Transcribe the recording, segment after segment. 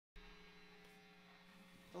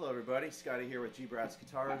everybody, Scotty here with G-Brat's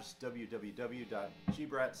Guitars,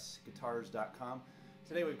 www.gbratsguitars.com.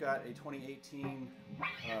 Today we've got a 2018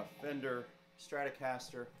 Fender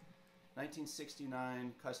Stratocaster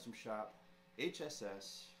 1969 custom shop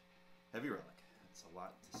HSS heavy relic. It's a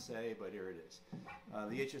lot to say, but here it is.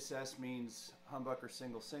 The HSS means humbucker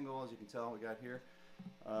single single, as you can tell we got here.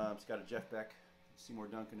 It's got a Jeff Beck Seymour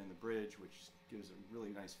Duncan in the bridge, which gives a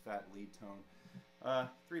really nice fat lead tone.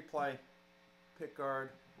 3-ply pick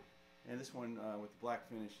guard, and this one with the black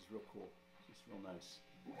finish is real cool. It's just real nice.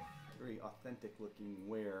 Very authentic looking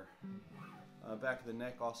wear. Back of the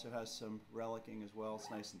neck also has some relicing as well. It's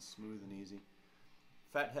nice and smooth and easy.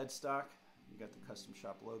 Fat headstock. You got the custom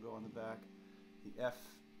shop logo on the back. The F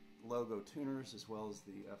logo tuners as well as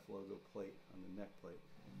the F logo plate on the neck plate.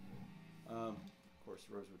 Of course,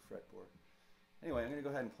 rosewood fretboard. Anyway, I'm going to go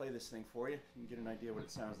ahead and play this thing for you. You can get an idea what it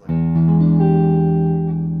sounds like.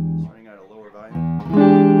 Starting at a lower volume.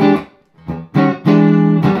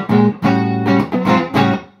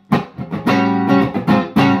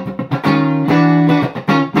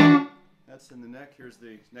 That's in the neck. Here's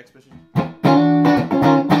the neck position.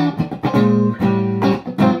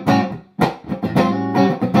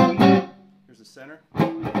 Here's the center.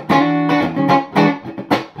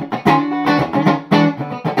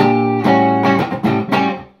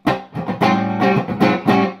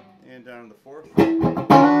 And down to the fourth.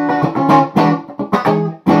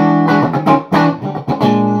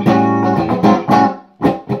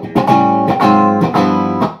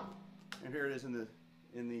 And here it is in the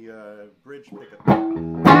bridge pickup.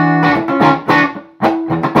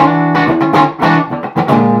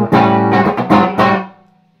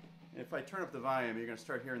 If I turn up the volume, you're going to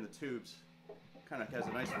start hearing the tubes. Kind of has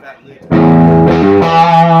a nice fat lead.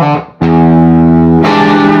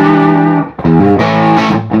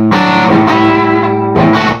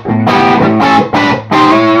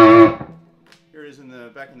 Here it is in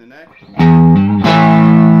the back in the neck.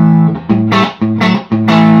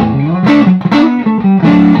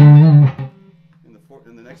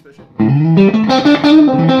 In the next position.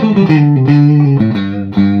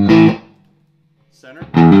 Center.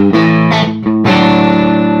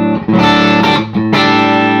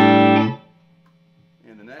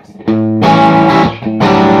 And the next.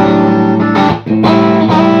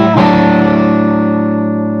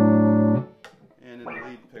 And in the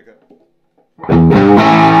lead pickup.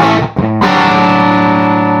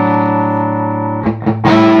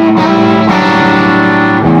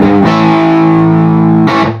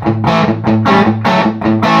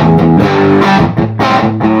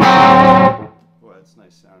 Boy, that's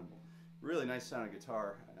nice sound. Really nice sounding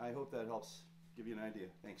guitar. I hope that helps give you an idea.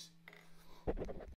 Thanks.